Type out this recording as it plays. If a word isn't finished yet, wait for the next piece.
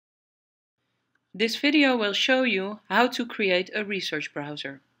This video will show you how to create a research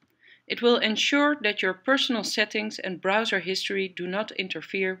browser. It will ensure that your personal settings and browser history do not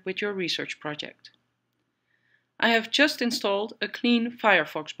interfere with your research project. I have just installed a clean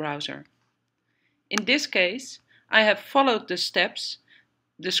Firefox browser. In this case, I have followed the steps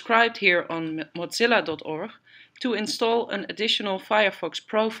described here on mozilla.org to install an additional Firefox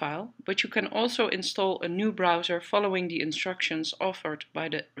profile, but you can also install a new browser following the instructions offered by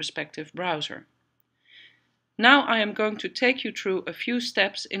the respective browser. Now I am going to take you through a few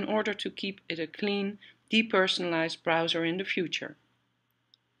steps in order to keep it a clean, depersonalized browser in the future.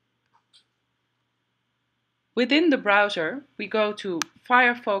 Within the browser, we go to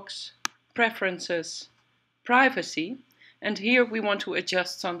Firefox, Preferences, Privacy, and here we want to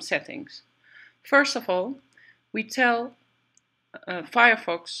adjust some settings. First of all, we tell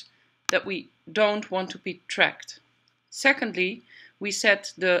Firefox that we don't want to be tracked. Secondly, we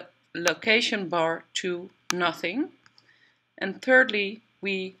set the location bar to nothing. And thirdly,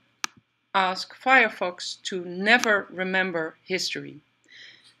 we ask Firefox to never remember history.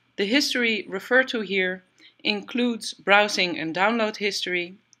 The history referred to here includes browsing and download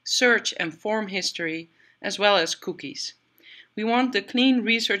history, search and form history, as well as cookies. We want the clean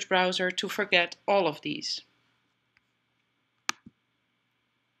research browser to forget all of these.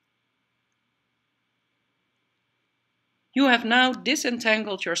 You have now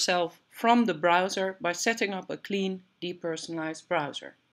disentangled yourself from the browser by setting up a clean, depersonalized browser.